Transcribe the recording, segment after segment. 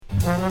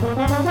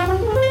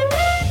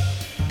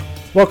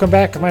Welcome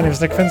back. My name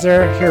is Nick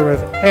Finzer, here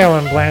with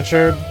Alan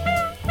Blanchard.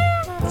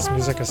 This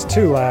music is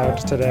too loud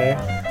today.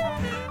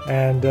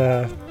 And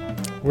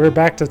we're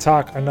back to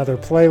talk another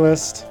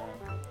playlist.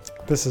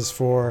 This is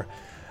for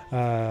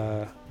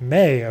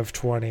May of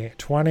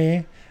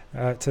 2020.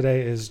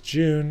 Today is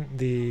June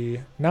the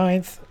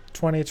 9th,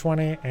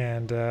 2020.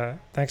 And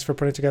thanks for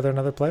putting together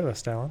another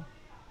playlist, Alan.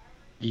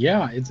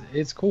 Yeah,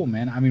 it's cool,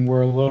 man. I mean,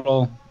 we're a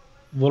little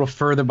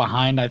further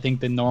behind, I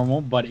think, than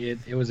normal, but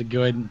it was a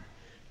good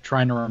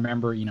trying to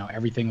remember,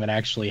 everything that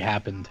actually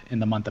happened in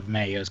the month of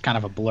May. It was kind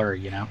of a blur,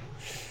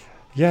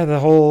 Yeah, the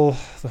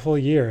whole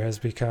year has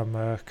become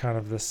kind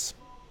of this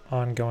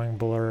ongoing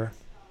blur.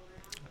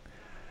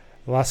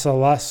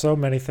 So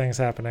many things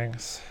happening.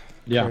 It's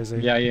crazy.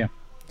 Yeah.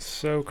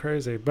 So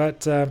crazy.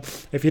 But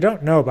if you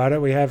don't know about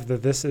it, we have the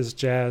This Is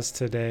Jazz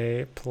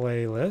Today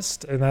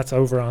playlist, and that's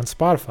over on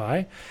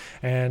Spotify.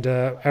 And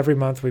every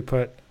month we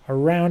put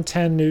around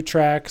 10 new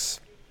tracks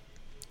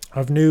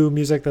of new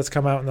music that's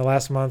come out in the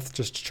last month,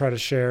 just to try to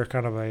share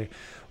kind of a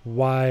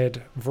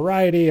wide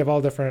variety of all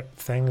different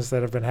things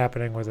that have been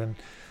happening within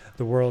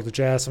the world of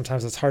jazz.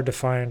 Sometimes it's hard to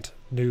find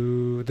the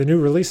new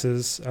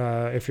releases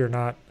if you're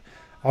not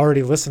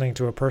already listening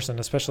to a person,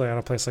 especially on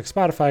a place like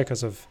Spotify,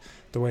 because of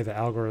the way the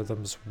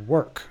algorithms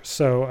work.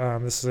 So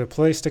this is a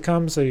place to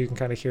come so you can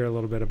kind of hear a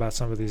little bit about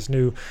some of these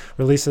new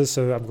releases.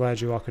 So I'm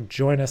glad you all could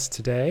join us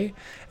today.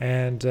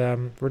 And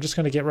we're just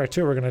going to get right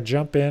to it. We're going to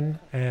jump in,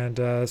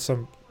 and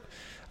some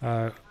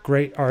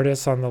great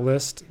artists on the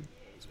list.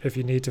 If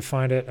you need to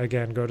find it,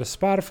 again, go to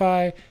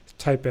Spotify,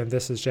 type in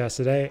This Is Jazz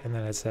Today, and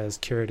then it says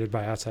curated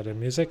by Outside of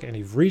Music, and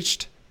you've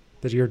reached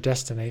your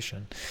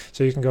destination.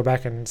 So you can go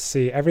back and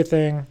see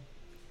everything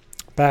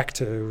back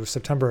to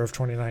September of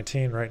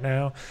 2019 right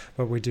now,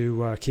 but we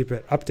do keep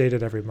it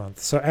updated every month.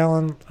 So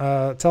Alan,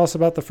 tell us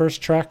about the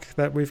first track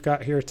that we've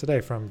got here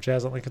today from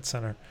Jazz at Lincoln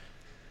Center.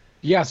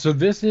 Yeah, so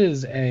this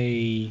is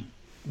a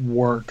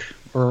work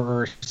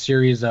or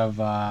series of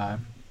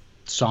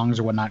songs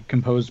or whatnot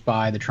composed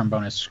by the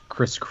trombonist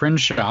Chris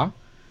Crenshaw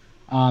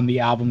on the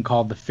album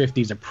called The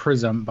 50s of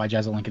Prism by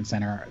Jazz at Lincoln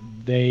Center.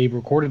 They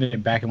recorded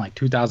it back in like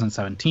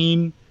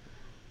 2017,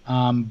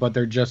 but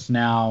they're just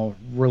now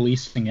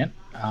releasing it.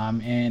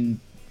 And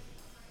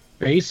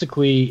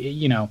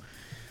basically,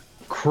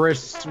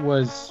 Chris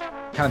was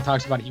kind of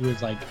talks about he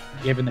was like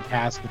given the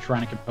task of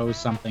trying to compose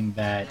something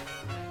that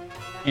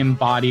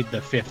embodied the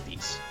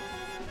 50s,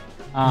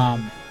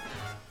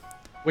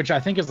 which I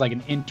think is like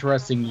an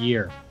interesting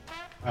year.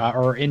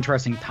 Or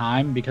interesting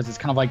time, because it's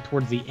kind of like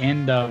towards the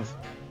end of,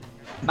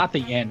 not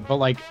the end, but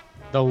like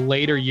the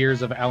later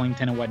years of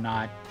Ellington and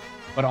whatnot,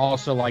 but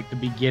also like the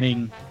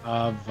beginning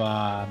of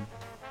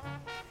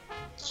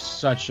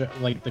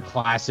like the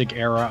classic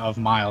era of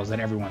Miles that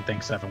everyone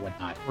thinks of and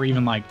whatnot, or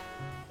even like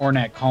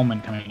Ornette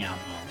Coleman coming out.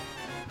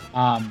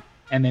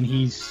 And then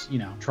he's,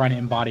 trying to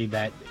embody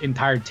that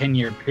entire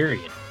 10-year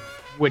period,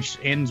 which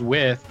ends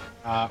with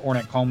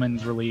Ornette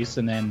Coleman's release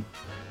and then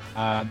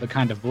The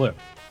Kind of Blue.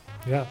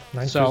 Yeah.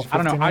 So I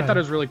don't know. I thought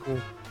it was really cool.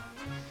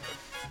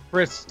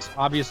 Chris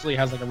obviously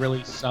has like a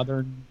really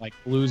southern, like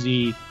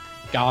bluesy,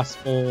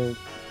 gospel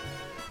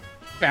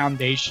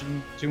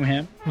foundation to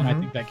him, and I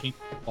think that came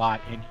a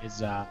lot in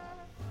his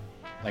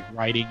like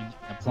writing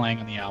and playing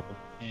on the album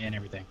and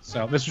everything.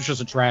 So this was just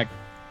a track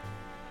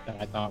that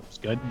I thought was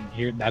good, and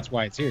here that's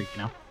why it's here.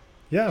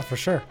 Yeah, for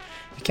sure.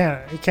 You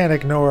can't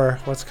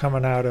ignore what's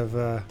coming out of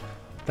the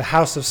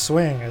House of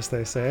Swing, as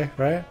they say,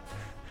 right?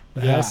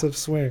 The House of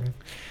Swing.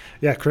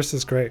 Yeah, Chris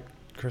is great.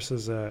 Chris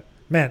is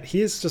man,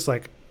 he is just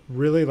like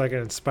really like an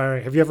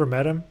inspiring. Have you ever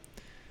met him?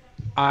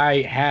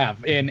 I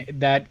have, and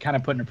that kind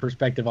of put into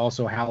perspective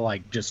also how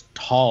like just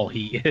tall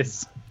he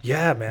is.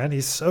 Yeah, man,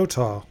 he's so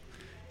tall,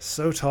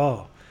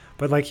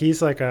 but like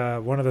he's like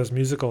one of those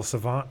musical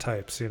savant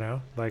types,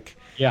 like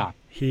Yeah.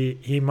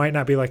 he might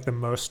not be like the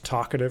most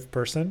talkative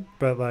person,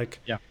 but like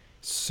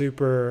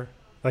super,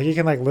 like he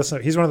can like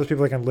listen. He's one of those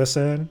people that can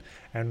listen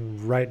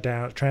and write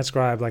down,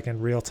 transcribe like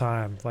in real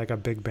time, like a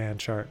big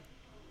band chart.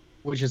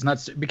 Which is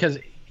nuts, because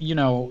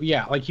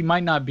like he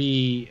might not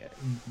be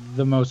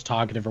the most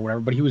talkative or whatever,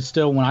 but he was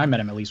still, when I met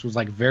him at least, was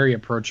like very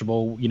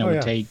approachable,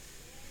 would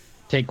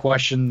take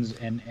questions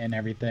and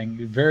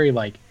everything. Very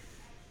like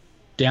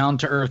down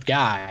to earth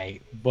guy,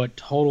 but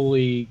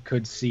totally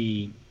could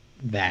see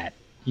that,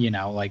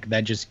 like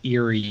that just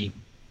eerie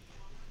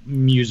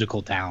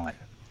musical talent.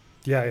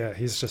 Yeah,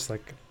 he's just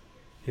like,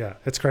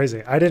 it's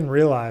crazy. I didn't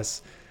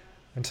realize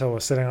until I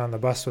was sitting on the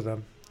bus with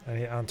him,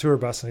 and on tour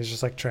bus, and he's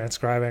just like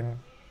transcribing.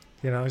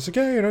 He's like,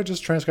 yeah,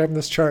 just transcribing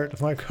this chart.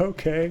 I'm like,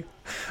 okay,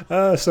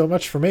 so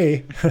much for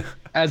me.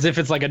 As if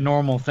it's like a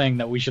normal thing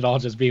that we should all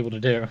just be able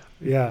to do.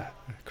 Yeah,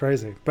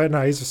 crazy. But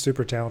no, he's a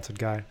super talented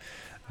guy.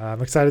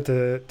 I'm excited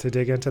to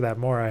dig into that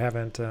more. I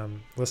haven't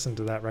listened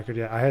to that record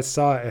yet. I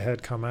saw it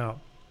had come out.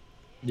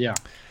 Yeah.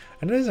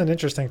 And it is an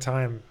interesting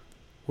time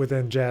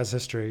within jazz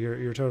history.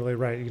 You're totally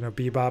right.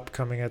 Bebop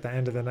coming at the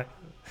end of the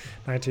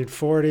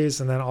 1940s,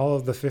 and then all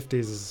of the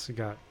 50s, you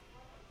got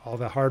all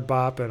the hard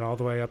bop and all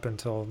the way up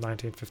until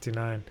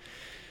 1959.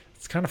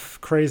 It's kind of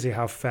crazy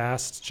how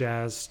fast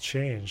jazz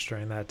changed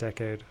during that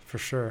decade, for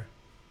sure.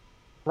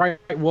 Right.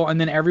 Well,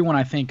 and then everyone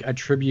I think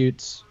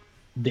attributes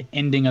the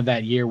ending of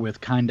that year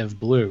with Kind of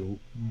Blue,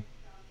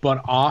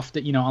 but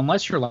often,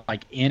 unless you're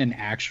like in an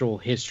actual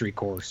history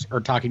course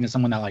or talking to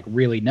someone that like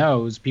really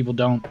knows, people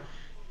don't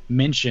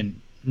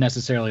mention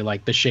necessarily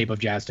like The Shape of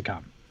Jazz to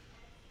Come,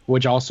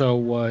 which also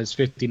was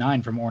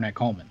 59 from Ornette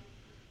Coleman.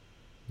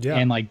 Yeah.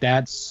 And like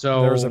that's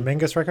so. There was a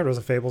Mingus record. Was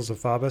it Fables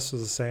of Faubus?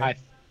 Was the same. I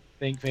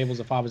think Fables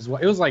of Faubus as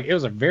well. It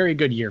was a very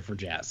good year for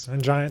jazz.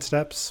 And Giant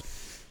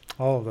Steps.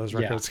 All of those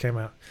records came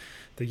out.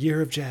 The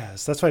year of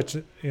jazz. That's why,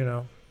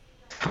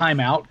 Time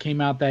Out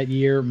came out that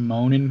year.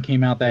 Moanin'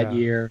 came out that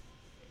year.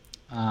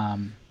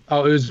 It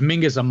was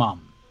Mingus Amum.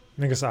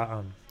 Mingus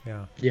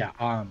yeah.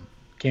 Yeah,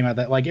 came out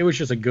that like it was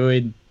just a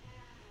good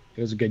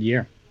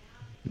year.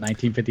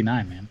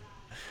 1959, man.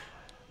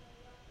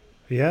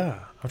 Yeah.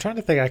 I'm trying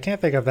to think. I can't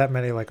think of that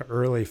many like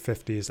early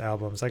 50s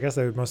albums. I guess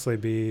they would mostly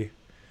be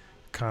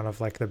kind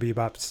of like the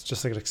bebop's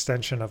just like an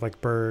extension of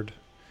like Bird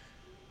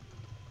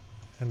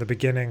and the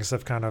beginnings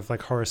of kind of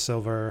like Horace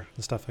Silver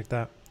and stuff like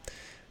that.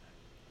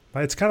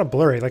 But it's kind of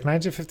blurry. Like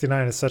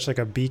 1959 is such like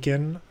a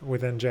beacon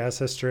within jazz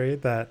history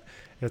that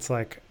it's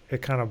like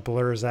it kind of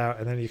blurs out,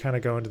 and then you kind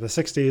of go into the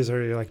 60s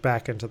or you're like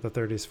back into the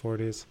 30s,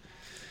 40s.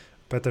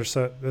 But there's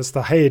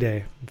the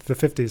heyday. The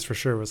 50s for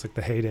sure was like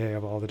the heyday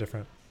of all the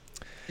different.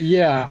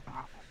 Yeah.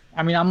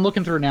 I mean, I'm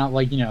looking through now,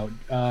 like,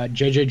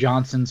 J.J.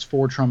 Johnson's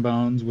Four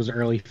Trombones was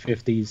early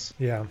 50s.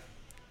 Yeah.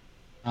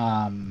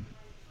 Like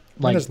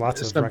there's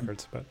lots of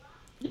records, but.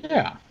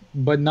 Yeah,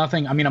 but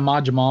nothing. I mean,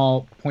 Ahmad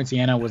Jamal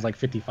Poinciana was like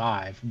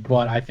 55,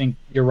 but I think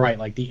you're right.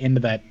 Like the end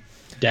of that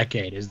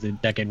decade is the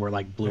decade where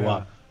like blew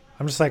up.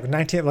 I'm just like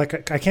I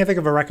can't think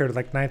of a record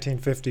like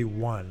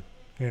 1951.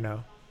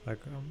 Like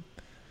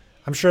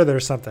I'm sure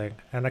there's something,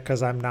 and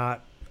because I'm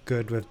not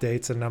good with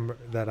dates and number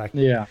that I.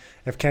 Yeah.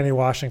 If Kenny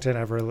Washington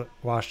ever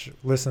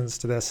listens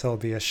to this, he'll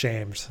be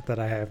ashamed that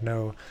I have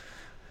no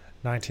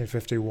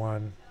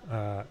 1951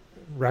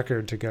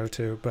 record to go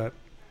to. But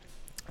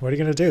what are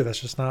you going to do? That's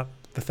just not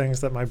the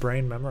things that my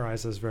brain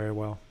memorizes very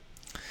well.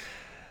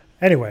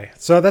 Anyway,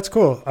 so that's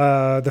cool.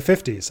 The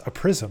 50s, A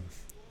Prism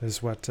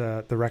is what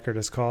the record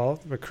is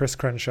called. With Chris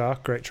Crenshaw,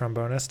 great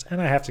trombonist.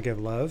 And I have to give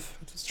love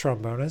to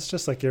trombonists,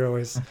 just like you're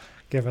always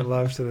giving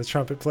love to the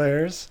trumpet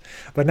players.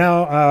 But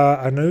now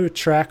a new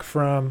track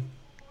from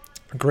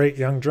a great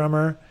young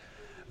drummer,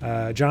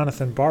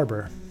 Jonathan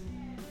Barber.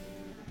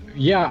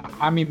 Yeah,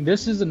 I mean,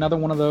 this is another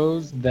one of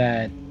those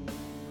that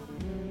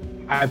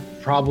I've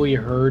probably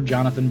heard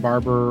Jonathan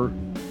Barber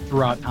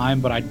throughout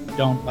time, but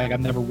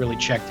I've never really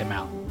checked him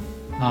out.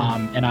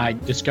 And I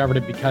discovered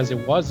it because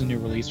it was a new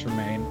release for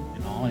me,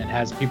 and it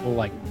has people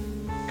like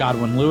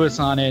Godwin Lewis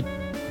on it,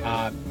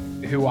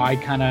 who I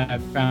kind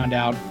of found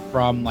out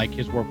from like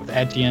his work with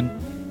Etienne.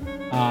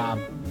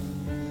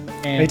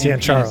 Etienne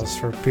Charles,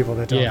 for people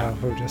that don't know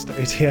who just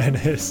Etienne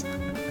is.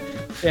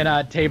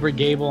 And Tabor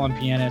Gable on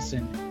piano,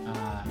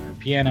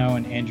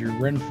 and Andrew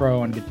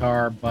Renfro on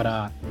guitar, but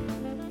I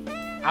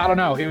don't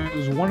know. It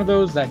was one of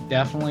those that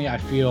definitely I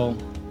feel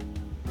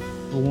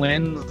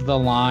blends the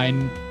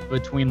line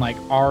between like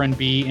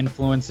R&B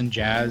influence and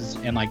jazz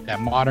and like that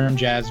modern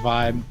jazz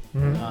vibe.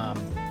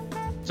 Mm-hmm.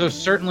 So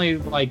certainly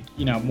like,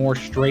 more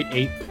straight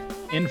 8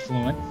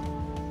 influence.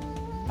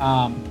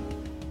 But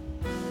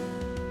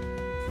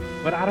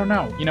I don't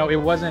know.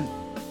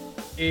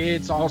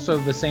 It's also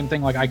the same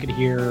thing like I could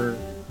hear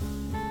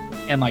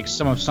in like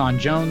some of Son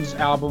Jones'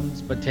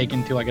 albums, but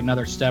taken to like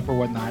another step or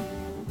whatnot.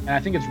 And I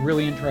think it's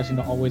really interesting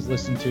to always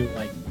listen to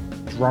like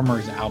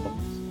drummers'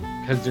 albums,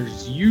 because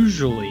there's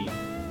usually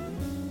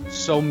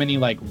so many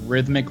like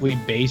rhythmically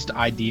based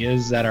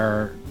ideas that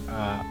are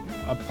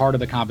a part of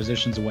the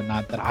compositions and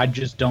whatnot that I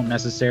just don't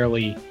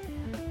necessarily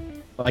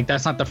like.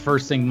 That's not the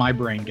first thing my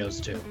brain goes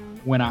to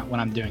when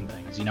I'm doing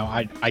things.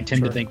 I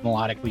tend to think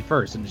melodically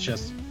first, and it's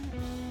just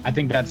I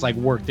think that's like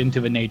worked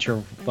into the nature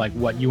of like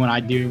what you and I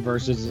do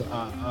versus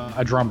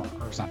a drummer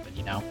or something.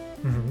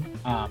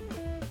 Mm-hmm.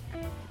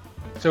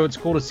 So it's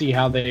cool to see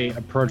how they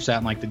approach that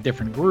and like the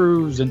different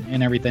grooves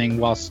and everything,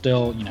 while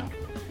still,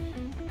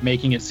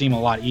 making it seem a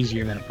lot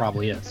easier than it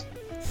probably is.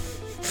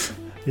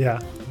 Yeah,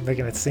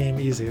 making it seem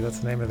easy. That's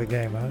the name of the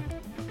game, huh?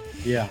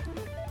 Yeah.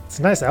 It's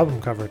a nice album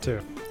cover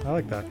too. I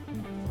like that.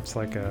 It's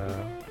like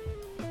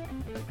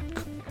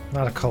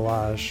not a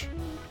collage.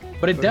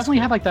 But it definitely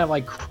had like that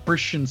like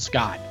Christian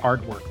Scott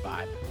artwork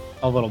vibe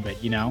a little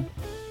bit, You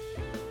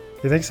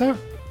think so?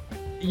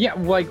 Yeah,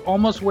 like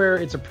almost where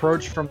it's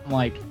approached from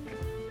like,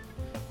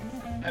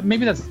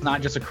 maybe that's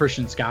not just a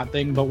Christian Scott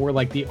thing, but where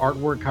like the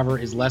artwork cover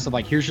is less of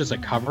like, here's just a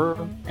cover,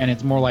 and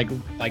it's more like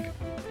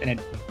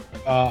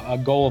a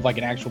goal of like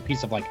an actual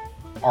piece of like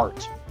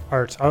art.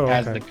 Oh,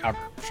 as okay. the cover,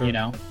 sure.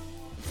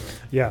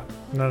 Yeah.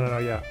 No.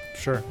 Yeah,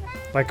 sure.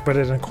 Like, but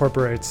it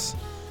incorporates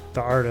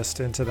the artist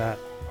into that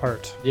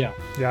art. Yeah.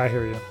 Yeah, I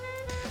hear you.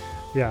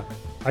 Yeah.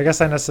 I guess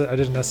I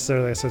didn't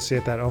necessarily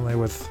associate that only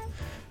with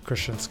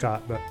Christian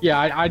Scott, but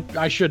yeah,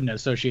 I shouldn't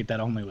associate that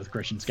only with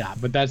Christian Scott,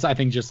 but that's, I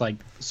think, just like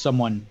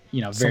someone,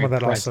 very someone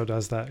that present. also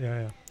does that.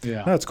 Yeah.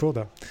 Yeah. No, it's cool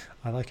though.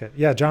 I like it.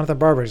 Yeah, Jonathan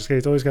Barber.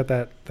 He's always got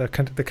the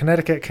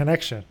Connecticut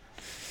connection.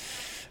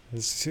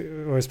 He's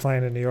always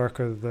playing in New York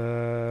with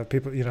the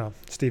people,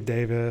 Steve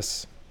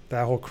Davis,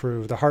 that whole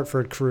crew, the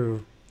Hartford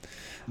crew.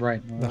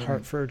 Right. The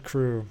Hartford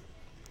crew.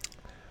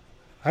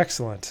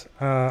 Excellent.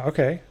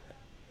 Okay.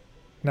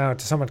 Now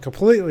to someone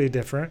completely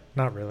different.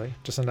 Not really.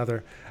 Just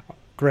another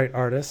great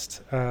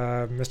artist,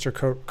 Mr.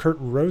 Kurt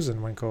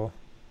Rosenwinkel.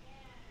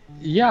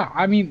 Yeah,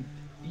 I mean,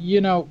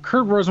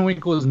 Kurt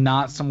Rosenwinkel is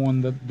not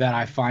someone that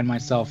I find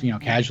myself,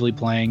 casually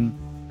playing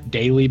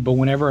daily, but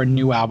whenever a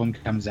new album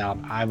comes out,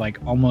 I like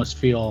almost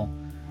feel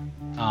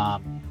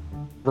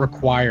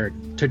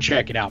required to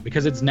check it out,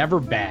 because it's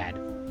never bad,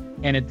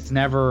 and it's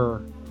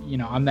never,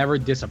 I'm never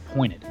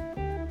disappointed.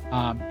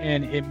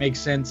 And it makes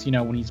sense,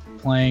 when he's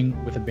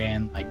playing with a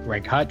band like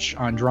Greg Hutch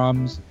on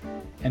drums,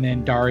 and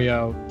then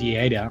Dario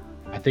Dieda,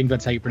 I think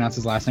that's how you pronounce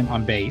his last name,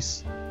 on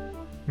bass.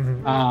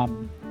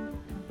 Mm-hmm.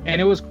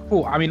 And it was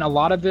cool. I mean, a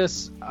lot of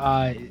this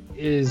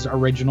is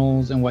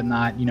originals and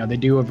whatnot. They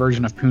do a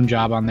version of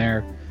Punjab on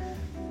there.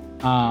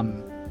 But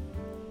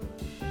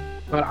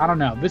I don't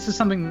know. This is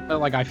something that,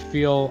 like, I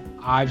feel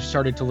I've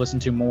started to listen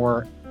to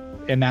more,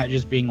 and that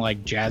just being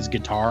like jazz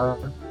guitar.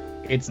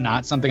 It's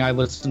not something I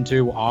listen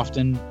to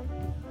often,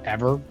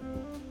 ever.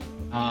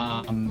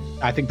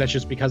 I think that's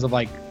just because of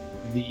like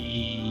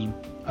the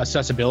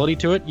accessibility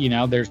to it.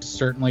 There's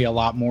certainly a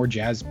lot more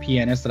jazz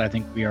pianists that I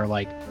think we are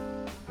like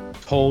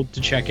told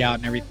to check out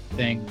and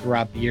everything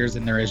throughout the years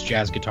than there is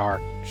jazz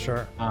guitar.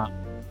 Sure.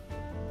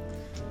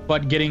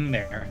 But getting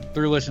there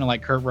through listening to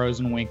like Kurt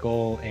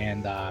Rosenwinkel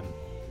and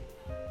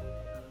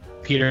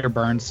Peter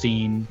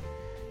Bernstein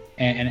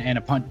and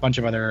a bunch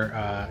of other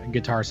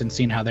guitarists, and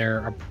seeing how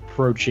they're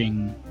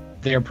approaching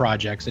their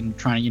projects and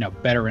trying to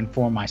better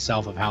inform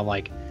myself of how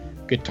like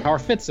guitar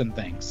fits in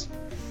things.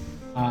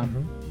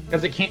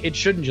 Because it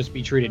shouldn't just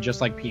be treated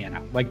just like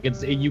piano. Like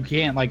you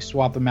can't like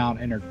swap them out,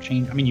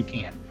 interchange. I mean, you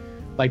can.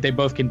 Like they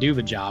both can do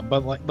the job,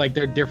 but like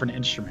they're different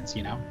instruments,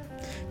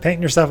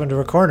 Painting yourself into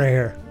a corner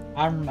here.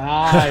 I'm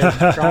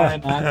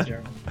trying not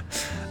to.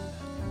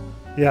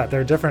 Yeah,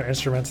 they're different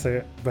instruments,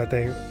 but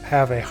they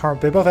have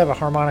they both have a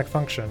harmonic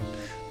function.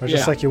 But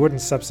just like you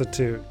wouldn't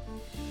substitute,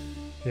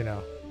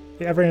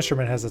 every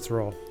instrument has its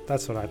role.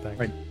 That's what I think.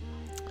 Right.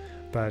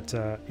 But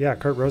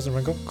Kurt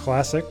Rosenwinkel,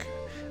 classic.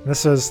 And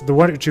this is the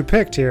one that you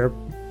picked here,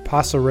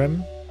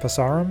 Passarum. Is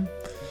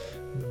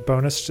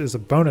a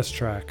bonus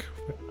track.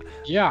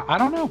 Yeah, I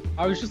don't know.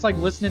 I was just like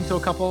listening to a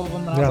couple of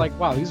them, and I was like,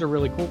 wow, these are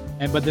really cool.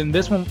 But then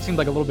this one seemed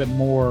like a little bit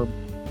more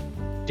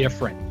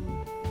different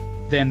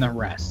than the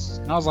rest.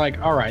 And I was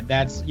like, all right,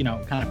 that's,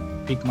 kind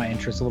of piqued my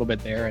interest a little bit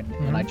there,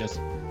 and I just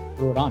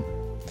threw it on.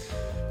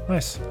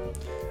 Nice.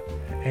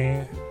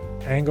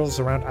 Angles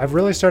around. I've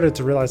really started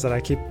to realize that I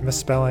keep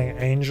misspelling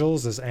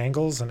angels as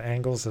angles and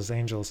angles as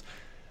angels.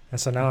 And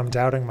so now I'm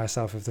doubting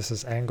myself if this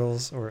is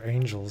angles or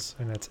angels,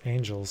 and it's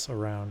angels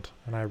around.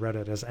 And I read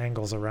it as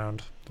angles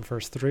around the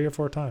first 3 or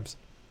 4 times.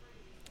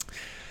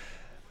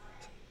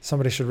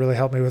 Somebody should really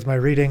help me with my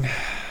reading.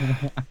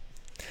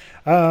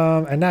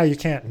 And now you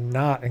can't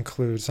not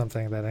include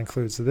something that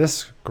includes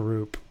this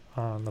group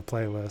on the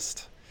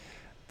playlist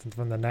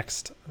from the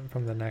next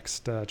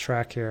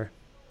track here.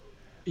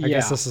 I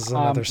guess this is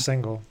another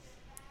single.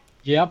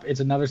 Yep, it's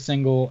another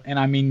single, and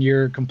I mean,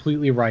 you're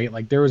completely right.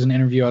 Like, there was an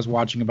interview I was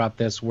watching about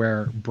this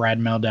where Brad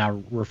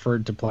Mehldau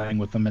referred to playing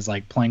with them as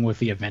like playing with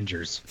the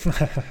Avengers.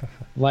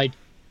 Like,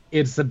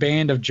 it's the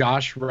band of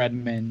Josh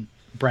Redman,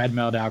 Brad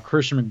Mehldau,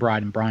 Christian McBride,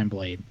 and Brian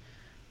Blade,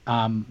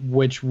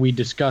 which we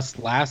discussed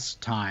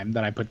last time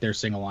that I put their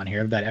single on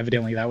here, that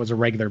evidently that was a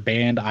regular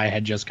band I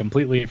had just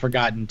completely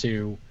forgotten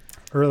to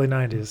early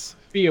 90s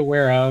be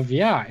aware of.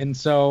 Yeah, and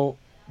so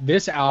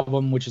this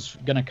album, which is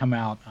going to come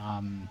out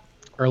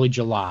early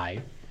July,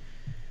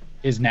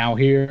 is now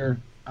here,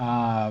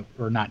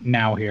 or not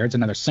now here. It's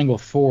another single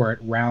for it,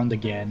 Round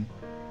Again.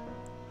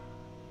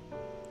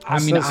 I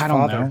mean, I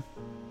don't know.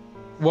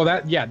 Well,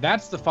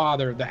 that's the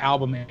father. The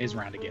album is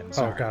Round Again.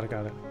 Sorry. Oh, got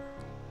it.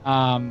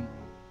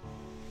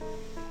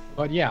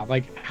 But yeah,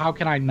 like, how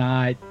can I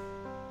not?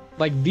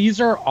 Like, these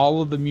are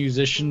all of the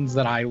musicians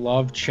that I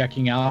love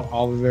checking out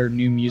all of their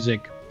new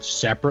music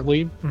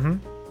separately. Mm-hmm.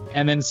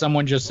 And then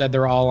someone just said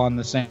they're all on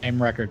the same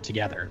record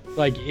together.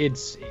 Like, you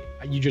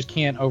just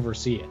can't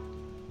oversee it,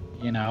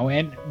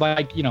 And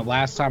like,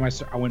 last time I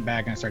went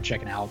back and I started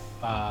checking out,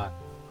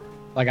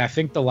 like, I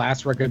think the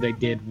last record they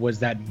did was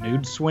that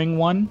Mood Swing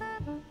one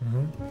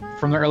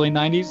from the early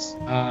 90s.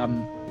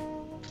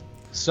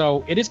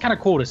 So it is kind of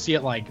cool to see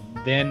it like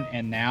then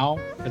and now,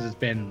 because it's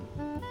been,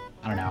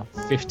 I don't know,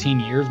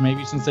 15 years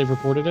maybe since they've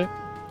recorded it.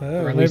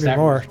 Maybe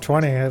more,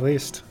 20 at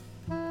least.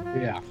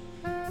 Yeah.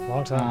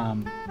 Long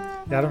time.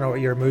 I don't know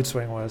what year Mood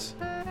Swing was.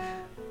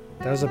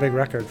 That was a big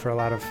record for a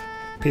lot of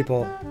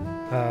people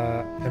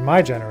in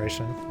my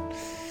generation.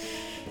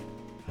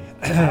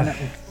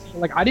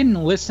 Like, I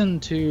didn't listen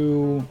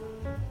to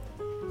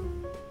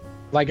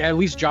like at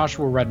least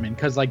Joshua Redman,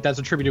 because like that's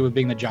attributed with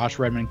being the Josh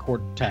Redman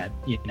Quartet,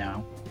 you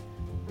know.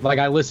 Like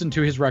I listened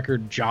to his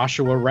record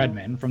Joshua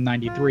Redman from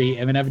 '93,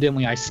 and then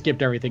evidently I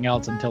skipped everything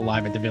else until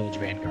Live at the Village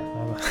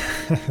Vanguard,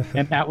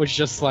 and that was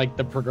just like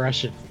the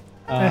progression.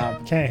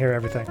 Can't hear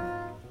everything.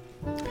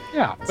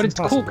 Yeah, but it's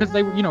cool because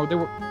they were, you know,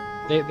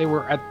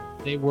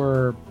 they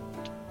were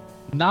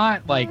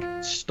not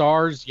like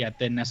stars yet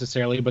then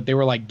necessarily, but they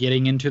were like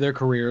getting into their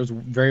careers,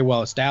 very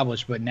well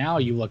established. But now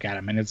you look at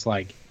them and it's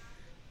like,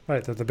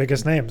 right, they're the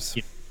biggest names,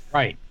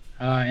 right?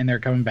 And they're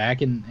coming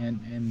back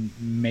and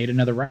made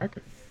another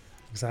record.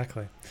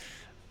 Exactly.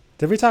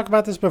 Did we talk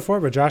about this before?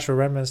 But Joshua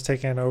Redman's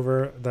taking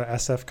over the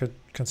SF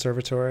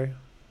Conservatory.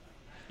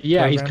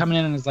 Yeah, program. He's coming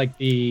in as like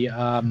the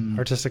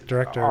artistic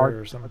director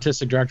or something.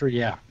 Artistic director,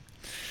 yeah.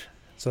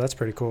 So that's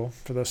pretty cool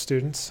for those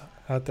students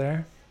out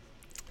there.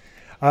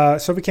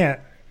 So we can't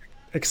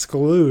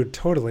exclude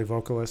totally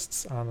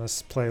vocalists on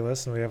this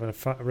playlist, and we have a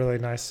really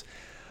nice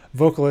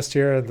vocalist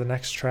here in the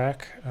next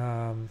track.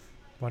 Why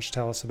don't you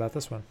tell us about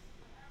this one?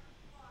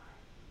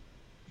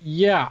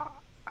 Yeah,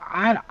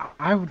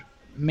 I would,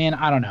 man,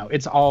 I don't know.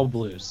 It's all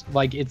blues.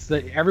 Like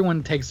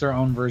everyone takes their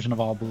own version of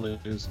all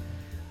blues,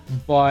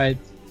 but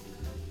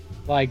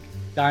like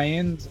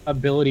Diane's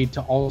ability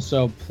to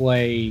also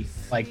play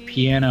like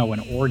piano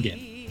and organ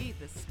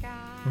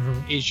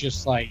is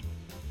just like,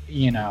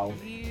 you know,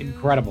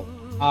 incredible.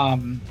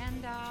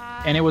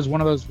 And it was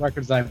one of those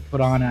records that I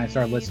put on and I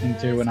started listening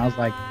to, and I was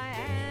like,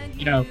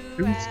 you know,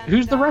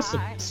 who's the rest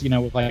of this? You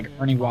know, with like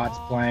Ernie Watts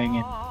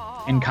playing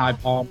and Kai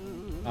Paul.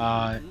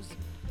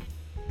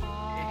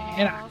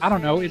 And I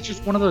don't know, it's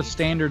just one of those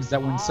standards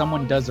that when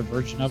someone does a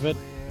version of it,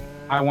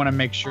 I want to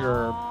make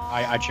sure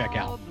I check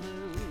out,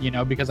 you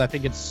know, because I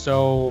think it's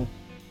so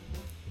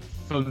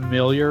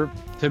familiar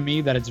to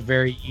me that it's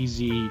very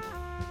easy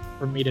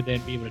for me to then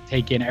be able to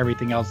take in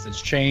everything else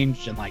that's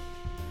changed and like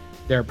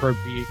their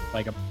appropriate,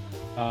 like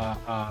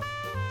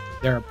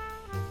their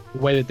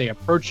way that they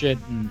approach it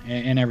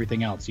and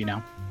everything else, you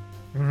know.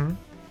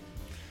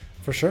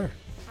 For sure.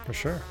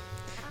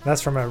 That's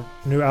from a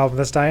new album.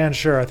 That's Diane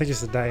Shure. I think you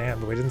said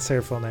Diane, but we didn't say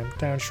her full name.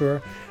 Diane Shure.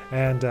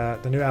 And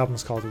the new album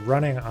is called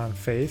Running on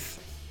Faith.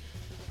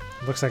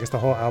 It looks like it's the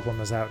whole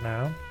album is out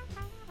now.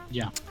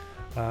 Yeah.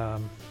 A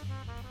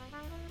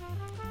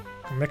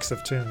mix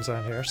of tunes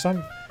on here.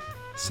 Some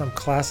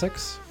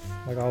classics,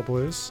 like all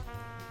blues.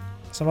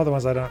 Some other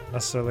ones I don't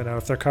necessarily know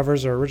if they're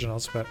covers or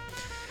originals, but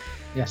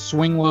yeah,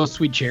 Swing Low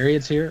Sweet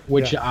Chariots here,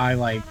 which I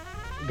like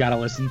gotta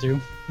listen to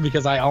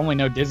because I only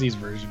know Dizzy's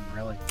version,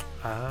 really.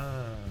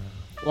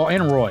 Well,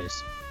 and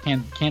Roy's.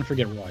 Can't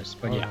forget Roy's,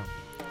 but yeah.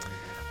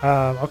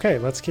 Okay,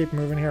 let's keep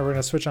moving here. We're going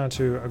to switch on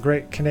to a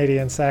great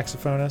Canadian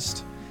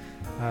saxophonist,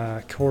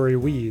 Corey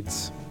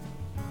Weeds.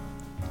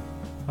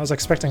 I was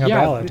expecting a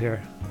ballad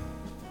here.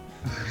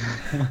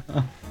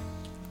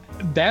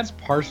 That's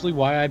partially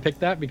why I picked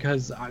that,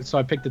 because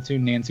I picked the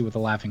tune Nancy with a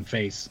Laughing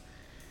Face,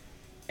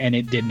 and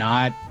it did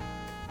not,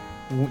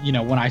 you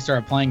know, when I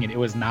started playing it, it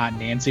was not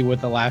Nancy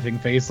with a laughing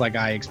face like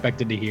I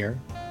expected to hear.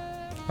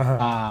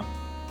 But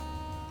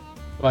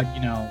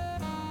you know,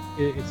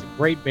 it's a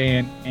great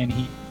band, and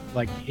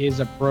his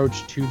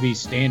approach to these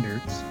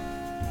standards,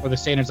 or the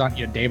standards on,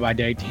 you know, Day by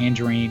Day,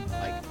 Tangerine,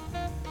 like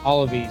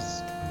all of these,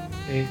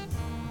 it's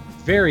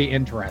very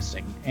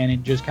interesting, and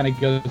it just kind of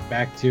goes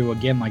back to,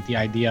 again, like the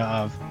idea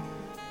of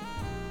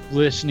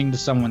listening to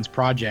someone's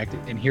project,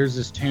 and here's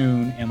this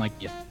tune, and like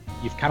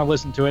you've kind of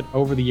listened to it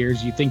over the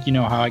years, you think you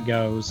know how it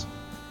goes.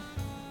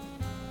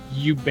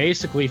 You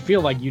basically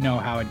feel like you know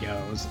how it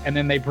goes, and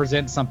then they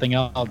present something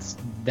else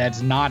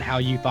that's not how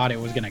you thought it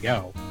was going to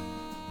go.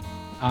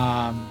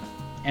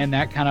 And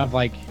that kind of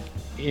like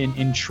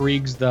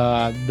intrigues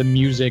the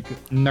music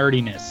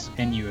nerdiness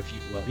in you, if you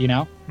will, you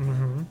know?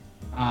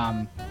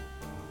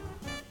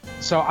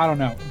 So I don't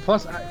know.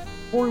 Plus,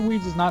 Corey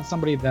Weeds is not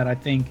somebody that I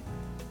think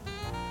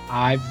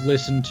I've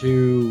listened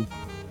to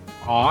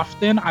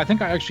often. I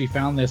think I actually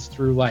found this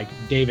through like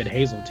David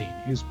Hazeltine,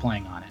 who's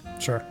playing on it.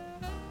 Sure.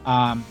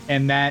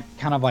 And that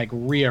kind of like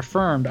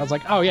reaffirmed, I was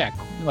like, oh yeah,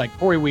 like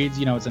Corey Weeds,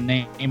 you know, it's a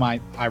name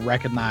I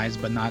recognize,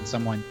 but not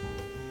someone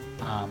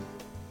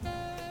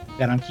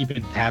that I'm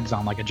keeping tabs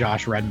on like a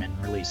Josh Redman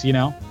release, you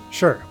know?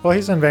 Sure. Well,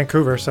 he's in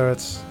Vancouver, so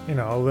it's, you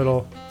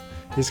know,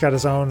 he's got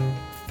his own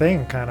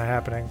thing kind of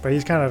happening, but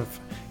he's kind of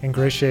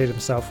ingratiated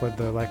himself with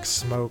the like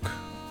smoke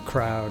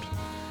crowd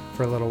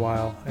for a little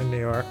while in New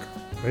York.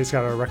 But he's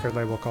got a record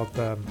label called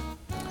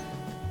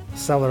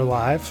Cellar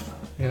Live,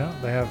 you know,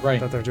 they have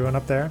that they're doing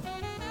up there.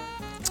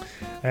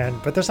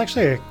 But there's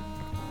actually a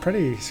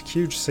pretty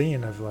huge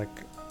scene of like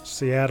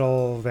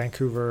Seattle,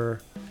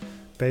 Vancouver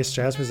based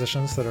jazz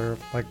musicians that are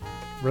like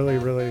really,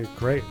 really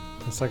great.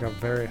 It's like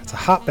it's a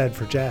hotbed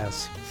for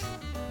jazz.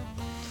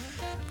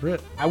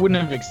 I wouldn't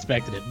have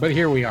expected it, but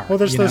here we are. Well,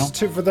 there's those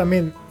two. I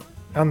mean,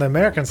 on the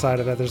American side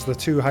of it, there's the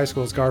two high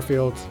schools,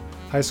 Garfield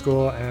High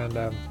School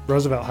and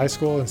Roosevelt High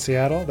School in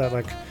Seattle. That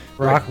like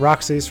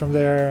Roxy's from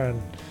there,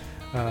 and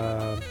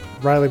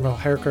Riley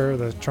Mulherker,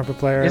 the trumpet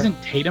player. Isn't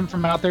Tatum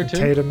from out there too?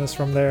 Tatum is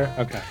from there.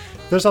 Okay.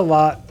 There's a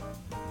lot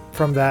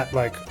from that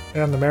like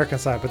on the American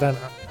side, but then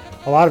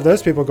a lot of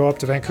those people go up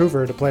to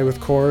Vancouver to play with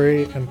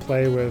Corey and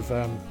play with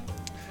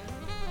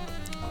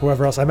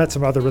whoever else. I met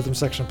some other rhythm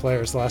section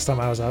players the last time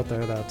I was out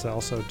there that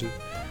also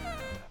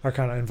are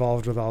kind of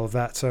involved with all of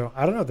that. So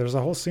I don't know. There's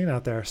a whole scene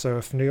out there. So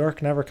if New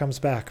York never comes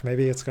back,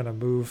 maybe it's going to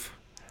move.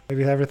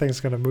 Maybe everything's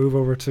going to move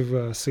over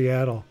to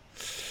Seattle.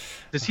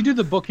 Does he do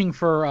the booking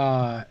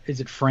for? Is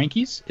it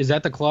Frankie's? Is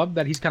that the club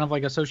that he's kind of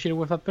like associated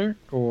with up there,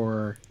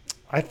 or?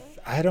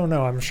 I don't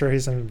know. I'm sure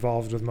he's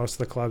involved with most of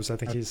the clubs. I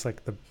think he's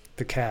like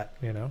the cat,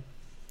 you know.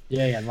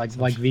 Yeah, like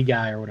the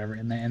guy or whatever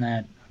in that.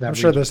 I'm region.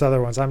 Sure there's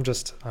other ones.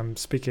 I'm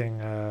speaking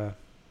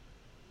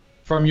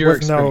from your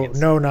experience.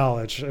 No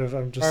knowledge.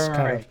 I'm just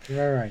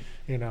right.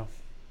 You know.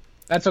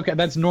 That's okay.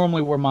 That's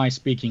normally where my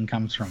speaking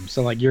comes from.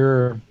 So like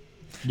you're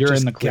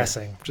in the clear.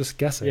 Just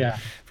guessing. Yeah.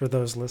 For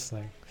those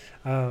listening.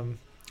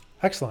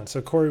 Excellent.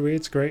 So Corey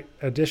Weeds, great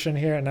addition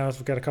here, and now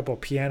we've got a couple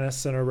of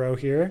pianists in a row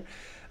here,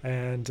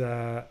 and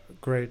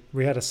great.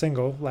 We had a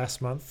single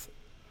last month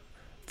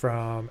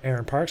from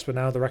Aaron Parks, but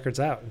now the record's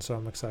out, and so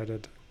I'm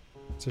excited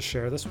to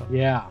share this one.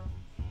 Yeah,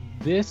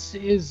 this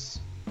is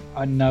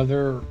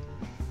another.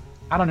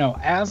 I don't know.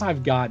 As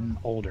I've gotten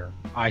older,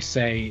 I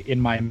say in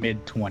my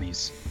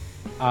mid-20s,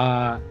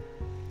 I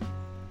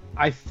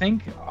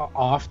think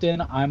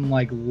often I'm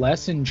like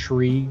less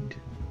intrigued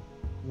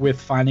with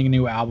finding a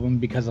new album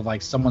because of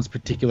like someone's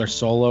particular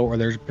solo or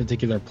their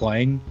particular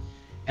playing,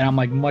 and I'm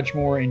like much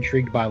more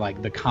intrigued by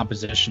like the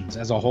compositions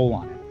as a whole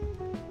on it.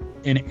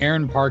 And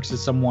Aaron Parks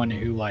is someone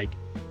who like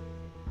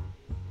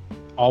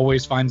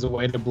always finds a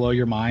way to blow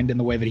your mind in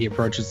the way that he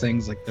approaches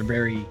things. Like they're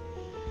very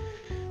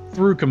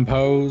through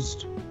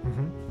composed.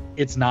 Mm-hmm.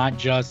 It's not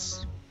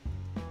just,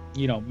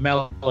 you know,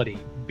 melody,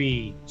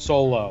 B,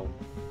 solo,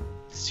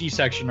 C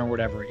section or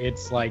whatever.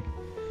 It's like,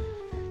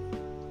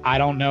 I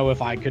don't know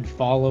if I could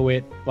follow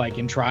it like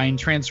and try and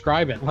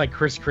transcribe it like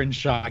Chris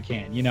Crenshaw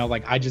can, you know,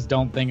 like I just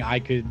don't think I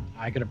could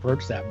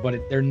approach that.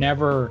 But they're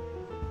never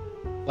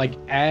like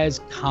as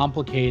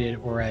complicated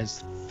or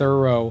as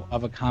thorough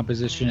of a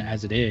composition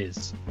as it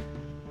is.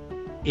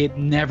 It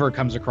never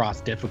comes across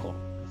difficult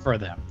for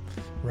them.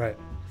 Right.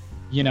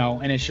 You know,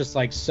 and it's just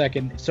like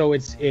second. So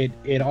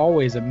it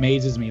always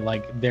amazes me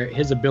like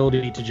his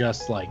ability to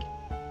just like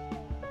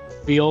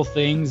feel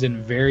things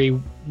in very,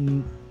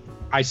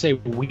 I say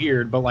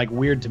weird, but like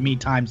weird to me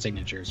time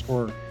signatures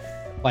or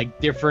like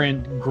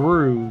different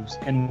grooves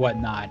and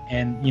whatnot.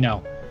 And, you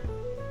know,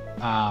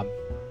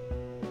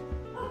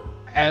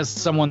 as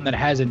someone that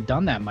hasn't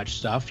done that much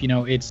stuff, you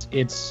know, it's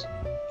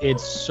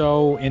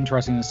so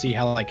interesting to see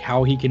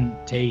how he can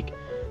take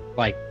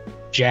like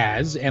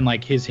jazz and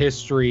like his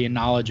history and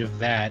knowledge of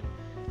that,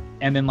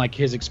 and then like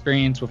his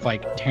experience with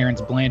like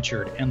Terrence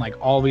Blanchard and like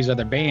all these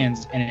other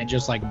bands, and it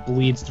just like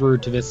bleeds through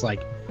to this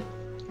like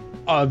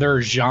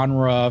other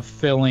genre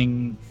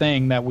filling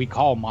thing that we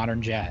call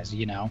modern jazz,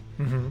 you know.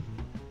 Mm-hmm.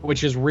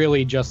 Which is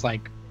really just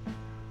like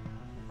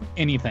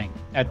anything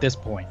at this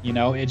point, you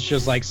know. It's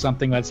just like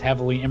something that's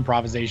heavily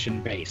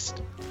improvisation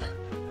based.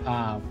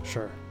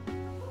 Sure.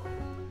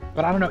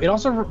 But I don't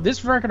know,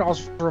 this record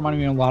also reminded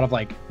me a lot of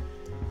like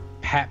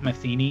Pat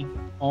Metheny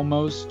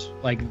almost,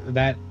 like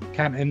that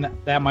kind of, and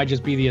that might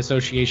just be the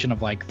association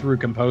of like through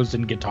composed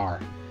and guitar,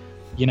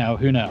 you know,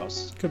 who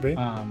knows. Could be.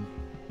 I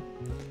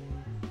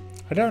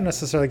don't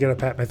necessarily get a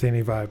Pat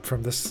Metheny vibe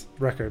from this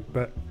record,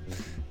 but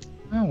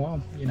oh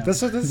well, you know,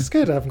 this is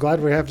good. I'm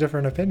glad we have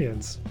different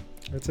opinions.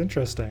 It's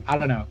interesting. I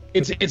don't know.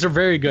 It's a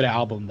very good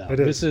album though.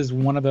 This is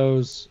one of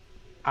those.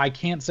 I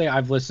can't say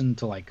I've listened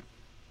to like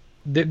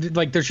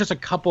there's just a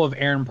couple of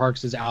Aaron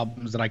Parks'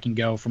 albums that I can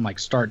go from like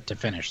start to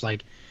finish,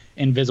 like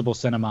Invisible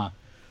Cinema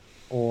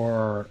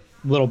or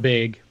Little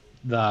Big,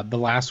 the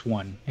last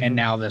one, mm-hmm. and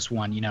now this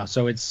one, you know.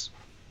 So it's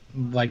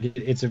like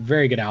it's a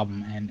very good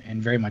album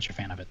and very much a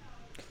fan of it.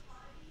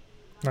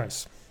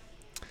 Nice.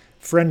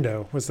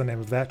 Friendo was the name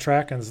of that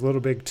track, and it's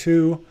Little Big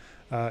 2,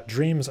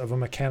 Dreams of a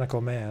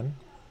Mechanical Man.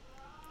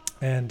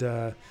 And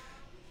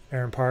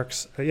Aaron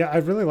Parks. Yeah, I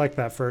really like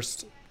that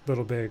first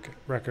Little Big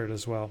record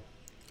as well.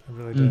 I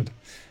really did.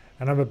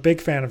 And I'm a big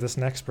fan of this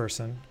next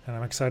person, and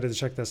I'm excited to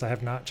check this. I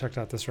have not checked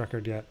out this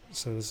record yet.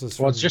 So this is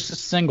well, it's just a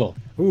single.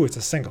 Ooh, it's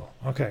a single.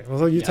 Okay.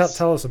 Well, you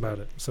tell us about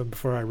it. So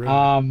before I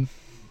read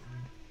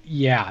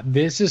yeah,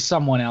 this is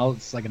someone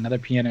else, like another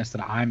pianist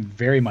that I'm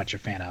very much a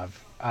fan of,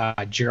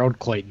 Gerald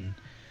Clayton.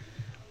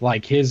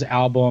 Like his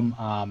album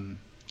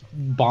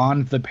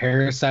Bond the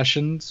Paris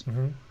Sessions,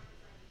 mm-hmm.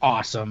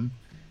 awesome.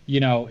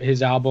 You know,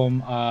 his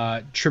album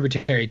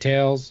Tributary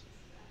Tales,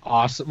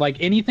 awesome. Like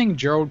anything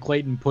Gerald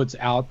Clayton puts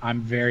out,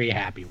 I'm very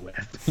happy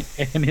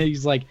with. And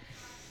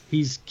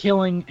he's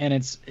killing, and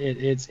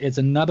it's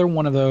another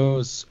one of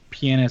those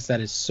pianists that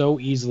is so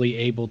easily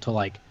able to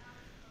like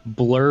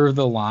blur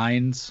the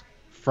lines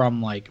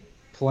from like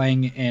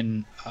playing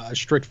in a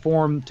strict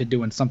form to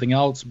doing something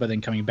else, but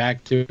then coming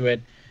back to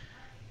it.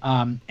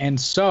 And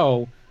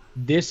so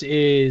this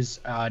is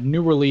a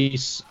new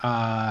release,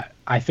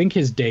 I think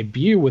his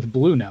debut with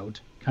Blue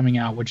Note coming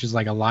out, which is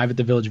like a Live at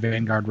the Village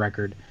Vanguard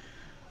record.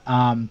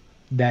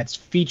 that's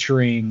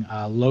featuring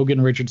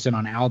Logan Richardson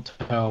on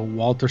alto,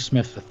 Walter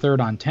Smith III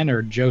on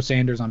tenor, Joe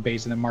Sanders on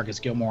bass, and then Marcus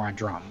Gilmore on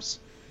drums.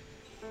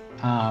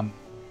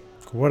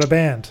 What a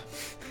band.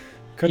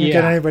 Couldn't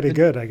get anybody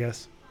good, I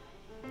guess.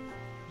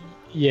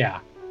 Yeah.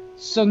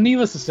 So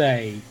needless to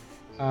say,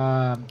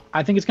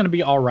 I think it's going to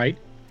be all right.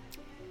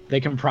 They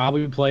can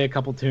probably play a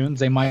couple tunes.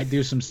 They might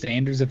do some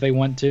standards if they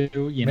want to.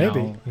 You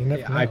Maybe. know, You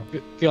never know. I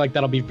feel like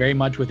that'll be very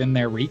much within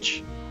their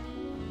reach.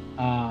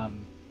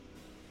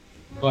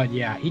 But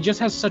yeah, he just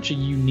has such a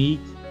unique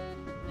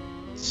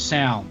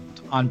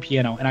sound on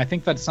piano, and I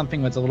think that's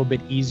something that's a little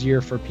bit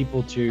easier for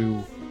people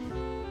to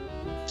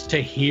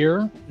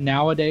hear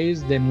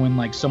nowadays than when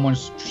like someone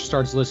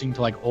starts listening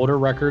to like older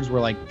records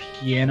where like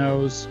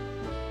pianos,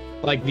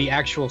 like the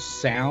actual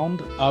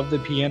sound of the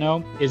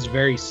piano is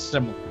very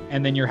similar,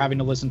 and then you're having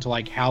to listen to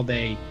like how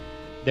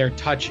their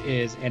touch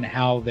is and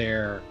how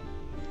their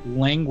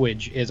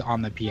language is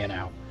on the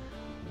piano.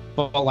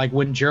 But like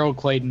when Gerald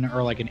Clayton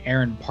or like an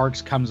Aaron Parks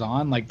comes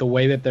on, like the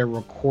way that they're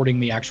recording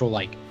the actual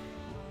like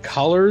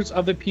colors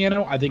of the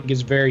piano, I think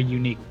is very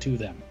unique to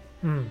them,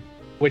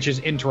 which is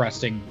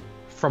interesting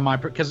from my,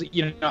 because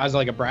you know, as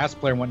like a brass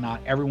player and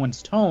whatnot,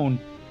 everyone's tone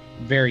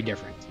very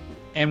different,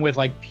 and with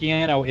like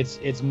piano,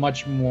 it's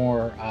much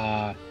more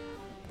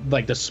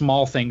like the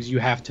small things you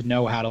have to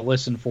know how to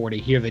listen for to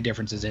hear the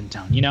differences in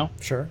tone. You know?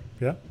 Sure.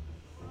 Yeah.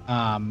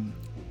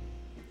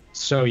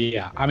 So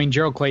yeah, I mean,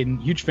 Gerald Clayton,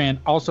 huge fan.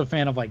 Also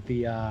fan of like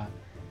the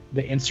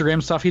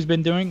Instagram stuff he's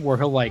been doing, where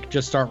he'll like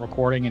just start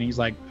recording and he's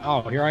like,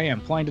 "Oh, here I am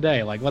playing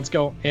today. Like, let's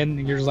go."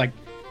 And you're just like,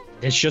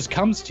 "It just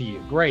comes to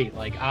you. Great.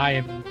 Like, I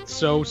am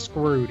so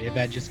screwed if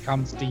that just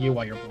comes to you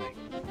while you're playing."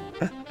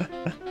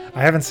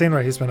 I haven't seen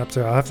what he's been up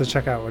to. I'll have to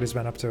check out what he's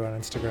been up to on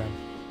Instagram.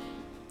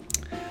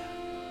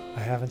 I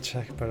haven't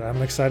checked, but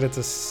I'm excited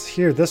to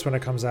hear this when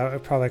it comes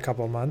out. Probably a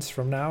couple of months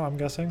from now, I'm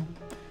guessing.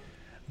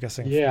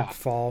 Yeah.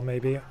 Fall,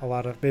 maybe.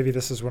 Maybe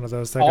this is one of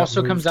those that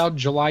also comes out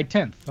July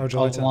 10th. Oh,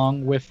 July 10th.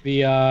 Along with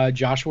the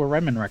Joshua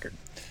Redman record.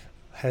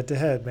 Head to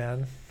head,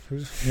 man.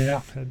 Yeah.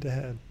 Head to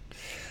head.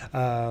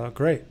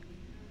 Great.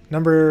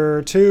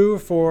 Number 2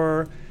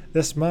 for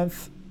this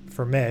month,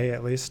 for May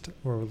at least.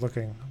 We're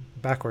looking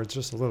backwards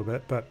just a little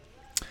bit, but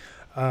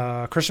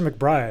Christian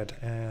McBride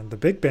and the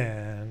Big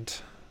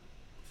Band.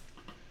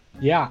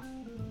 Yeah.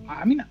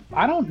 I mean,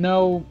 I don't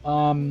know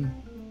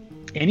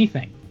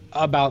anything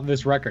about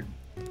this record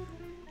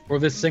or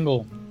this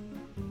single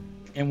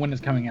and when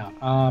it's coming out.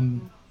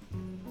 I'm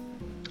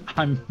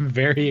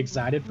very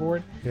excited for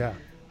it. Yeah.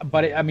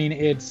 But I mean,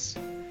 it's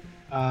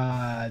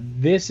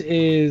this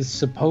is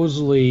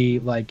supposedly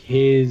like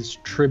his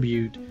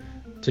tribute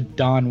to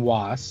Don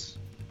Was.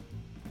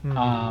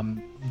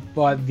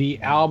 But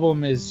the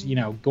album is, you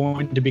know,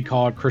 going to be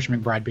called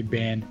Christian McBride Big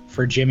Band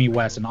for Jimmy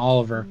West and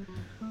Oliver,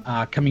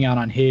 coming out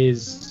on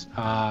his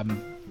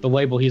the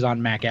label he's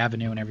on, Mac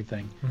Avenue and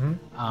everything.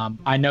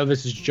 I know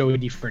this is Joey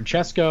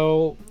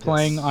DeFrancesco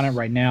playing on it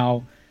right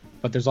now,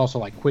 but there's also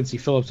like Quincy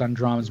Phillips on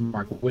drums,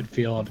 Mark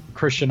Whitfield,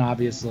 Christian,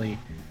 obviously.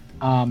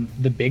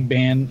 The Big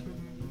Band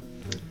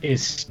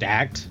is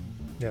stacked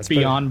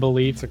beyond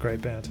belief. It's a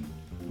great band.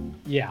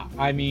 Yeah,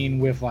 I mean,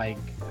 with like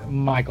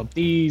Michael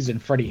Dees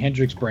and Freddie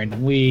Hendrix,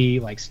 Brandon Lee,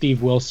 like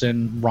Steve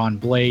Wilson, Ron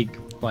Blake,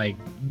 like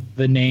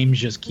the names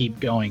just keep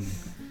going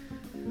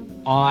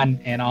on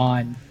and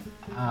on.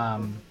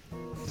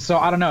 So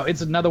I don't know.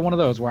 It's another one of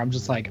those where I'm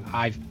just like,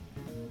 I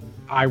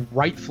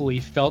rightfully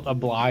felt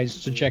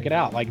obliged to check it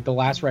out. Like the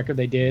last record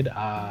they did,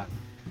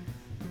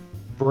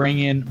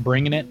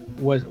 Bringing It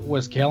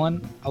was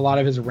killing. A lot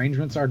of his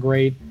arrangements are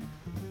great.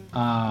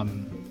 Yeah,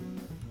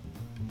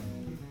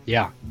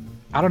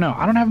 I don't know.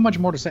 I don't have much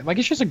more to say. Like,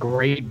 it's just a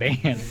great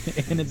band,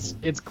 and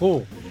it's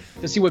cool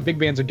to see what big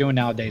bands are doing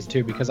nowadays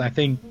too. Because I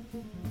think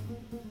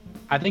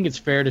it's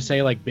fair to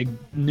say like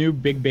new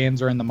big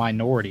bands are in the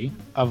minority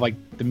of like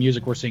the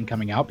music we're seeing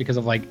coming out because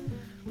of like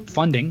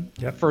funding.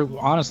 Yep. For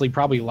honestly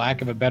probably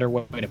lack of a better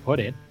way to put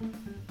it.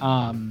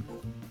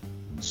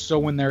 So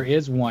when there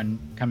is one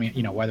coming,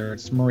 you know, whether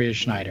it's Maria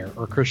Schneider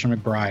or Christian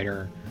McBride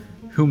or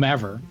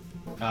whomever,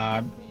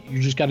 you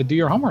just got to do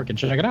your homework and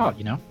check it out,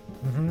 you know?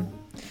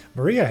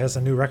 Maria has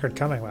a new record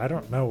coming. I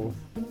don't know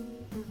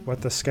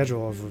what the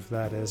schedule of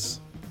that is.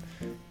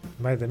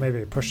 They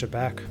maybe pushed it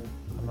back.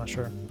 I'm not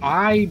sure.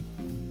 I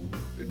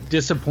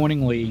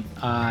disappointingly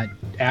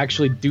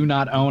actually do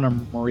not own a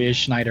Maria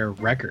Schneider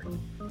record.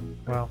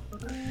 Well,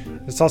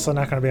 it's also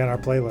not going to be on our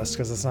playlist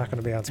because it's not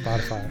going to be on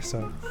Spotify.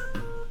 So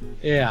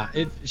yeah,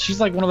 she's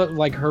like one of the,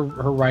 like her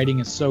writing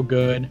is so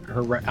good.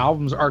 Her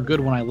albums are good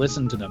when I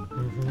listen to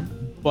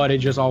them, but it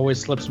just always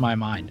slips my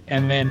mind.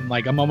 And then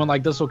like a moment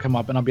like this will come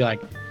up and I'll be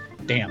like,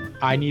 damn,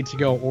 I need to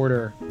go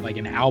order like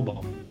an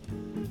album.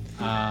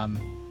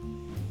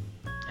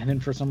 And then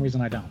for some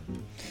reason I don't.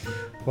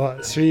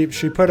 Well, she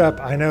put up,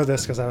 I know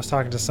this because I was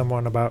talking to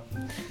someone about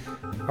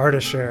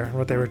Artist Share,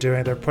 what they were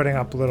doing. They're putting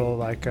up little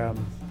like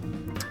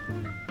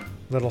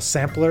little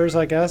samplers,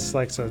 I guess.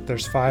 Like, so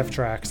there's 5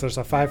 tracks. There's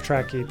a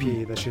 5-track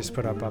EP that she's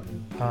put up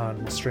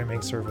on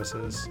streaming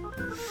services.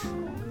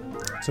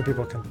 so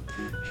people can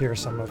hear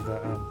some of the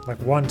like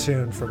one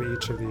tune from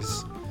each of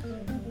these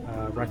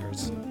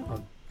records.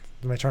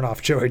 Let me turn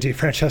off Joey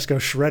DeFrancesco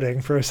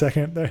shredding for a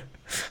second there.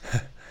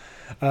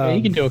 Yeah,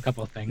 he can do a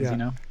couple of things, you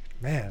know.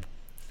 Man,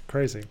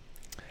 crazy.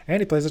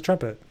 And he plays a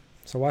trumpet,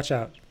 so watch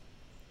out.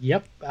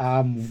 Yep,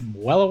 I'm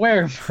well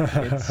aware.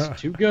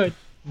 It's too good.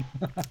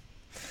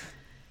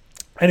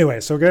 Anyway,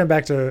 so getting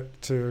back to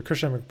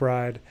Christian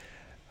McBride,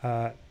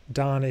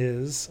 Don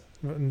Is,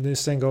 new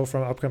single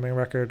from upcoming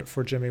record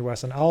for Jimmy,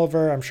 Wes, and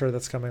Oliver. I'm sure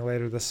that's coming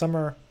later this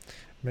summer,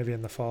 maybe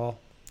in the fall.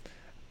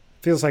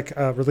 Feels like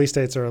release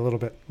dates are a little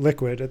bit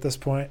liquid at this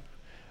point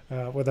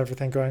with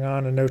everything going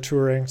on and no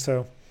touring.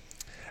 So,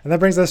 and that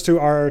brings us to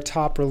our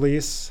top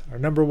release, our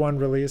number one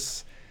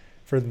release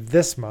for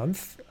this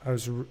month. It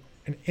was an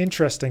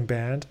interesting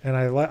band, and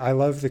I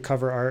love the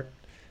cover art.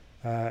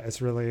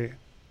 It's really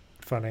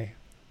funny.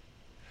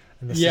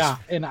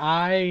 And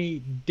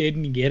I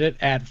didn't get it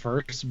at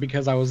first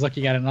because I was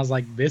looking at it and I was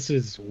like, this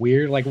is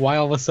weird. Like, why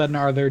all of a sudden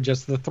are there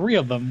just the three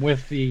of them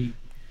with the,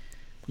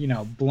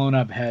 blown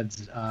up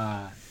heads?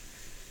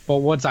 But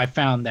once I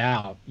found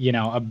out,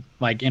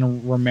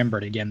 and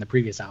remembered again the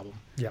previous album.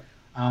 Yeah.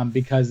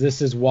 Because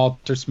this is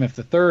Walter Smith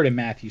III and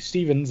Matthew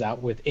Stevens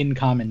out with In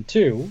Common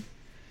 2.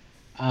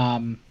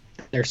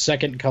 Their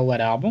second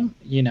co-led album,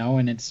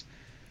 and it's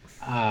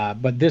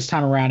but this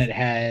time around it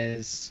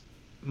has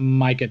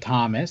Micah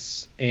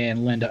Thomas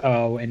and Linda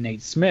O and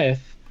Nate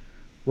Smith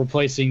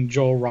replacing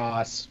Joel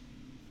Ross,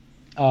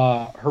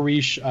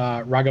 Harish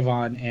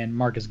Raghavan, and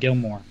Marcus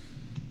Gilmore.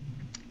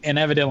 And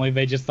evidently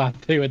they just thought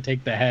they would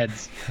take the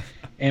heads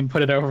and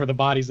put it over the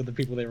bodies of the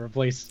people they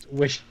replaced,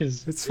 which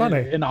is it's funny.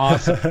 An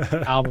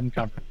awesome album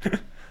cover.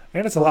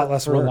 And it's a lot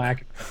less work.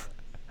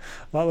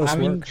 A lot less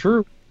work.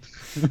 True.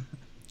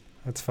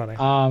 That's funny.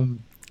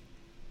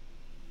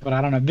 But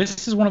I don't know.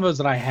 This is one of those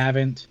that I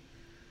haven't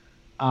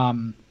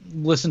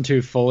listened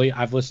to fully.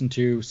 I've listened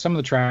to some of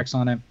the tracks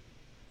on it,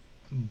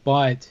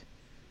 but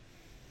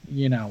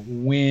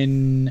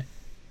when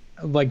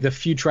like the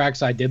few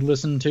tracks I did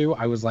listen to,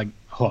 I was like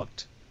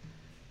hooked,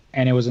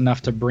 and it was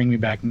enough to bring me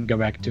back and go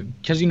back to,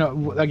 because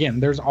again,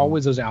 there's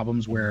always those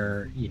albums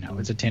where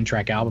it's a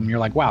 10-track album. You're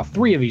like, wow,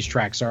 3 of these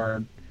tracks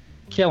are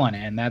killing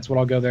it, and that's what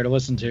I'll go there to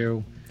listen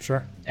to.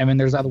 Sure. And then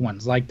there's other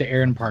ones like the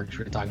Aaron Parks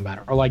we were talking about,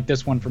 or like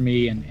this one for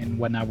me and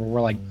whatnot, where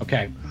we're like,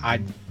 okay,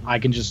 I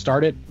can just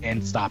start it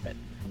and stop it.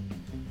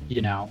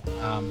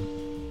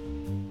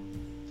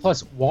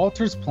 Plus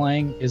Walter's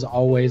playing is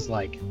always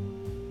like,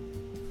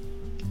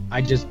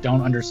 I just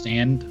don't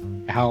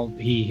understand how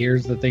he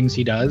hears the things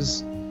he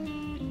does.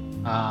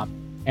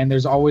 And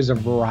there's always a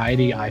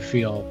variety, I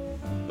feel,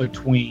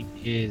 between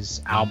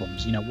his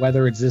albums,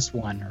 whether it's this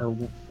one or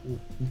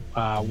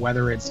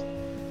whether it's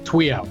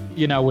Twio,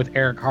 with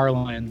Eric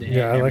Harland.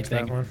 And I like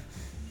that one.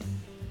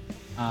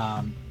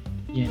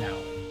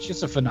 It's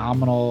just a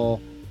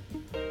phenomenal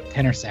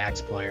tenor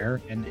sax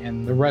player,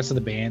 and the rest of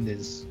the band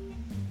is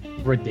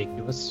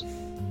ridiculous.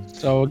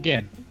 So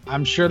again,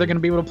 I'm sure they're going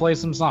to be able to play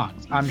some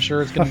songs. I'm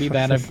sure it's going to be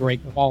that of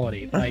great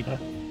quality. Like,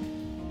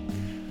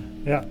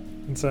 yeah,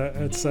 it's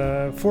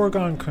a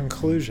foregone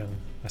conclusion,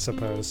 I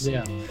suppose.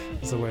 Yeah,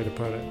 is the way to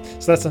put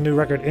it. So that's a new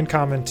record, In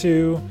Common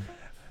 2,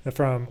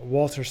 from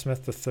Walter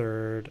Smith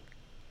III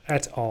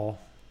et al.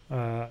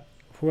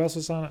 Who else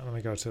was on it? Let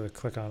me go to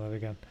click on it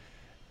again.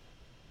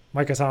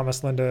 Micah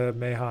Thomas, Linda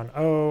Mahon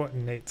O,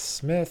 Nate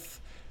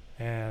Smith,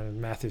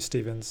 and Matthew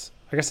Stevens.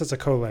 I guess it's a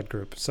co-led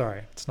group.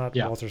 Sorry, it's not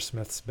Walter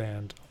Smith's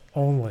band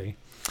only.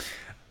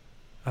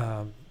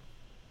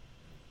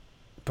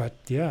 But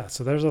yeah,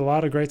 so there's a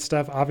lot of great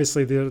stuff.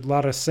 Obviously, there's a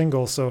lot of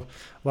singles, so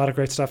a lot of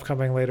great stuff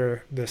coming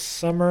later this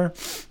summer.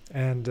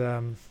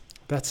 And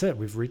that's it.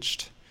 We've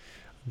reached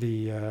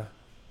the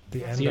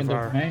end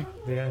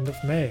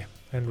of May,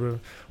 and we're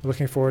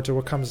looking forward to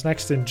what comes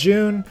next in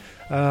June.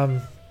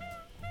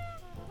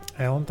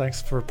 Alan,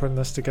 thanks for putting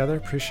this together.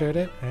 Appreciate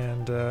it.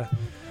 And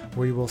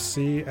we will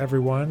see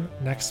everyone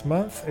next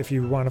month. If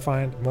you want to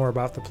find more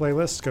about the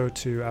playlist, go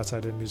to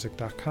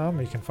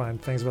outsideinmusic.com. You can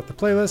find things about the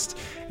playlist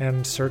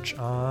and search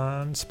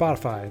on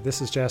Spotify.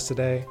 This is Jazz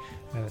Today,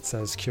 and it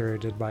says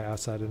curated by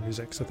Outside in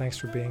Music. So thanks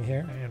for being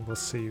here, and we'll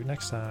see you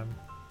next time.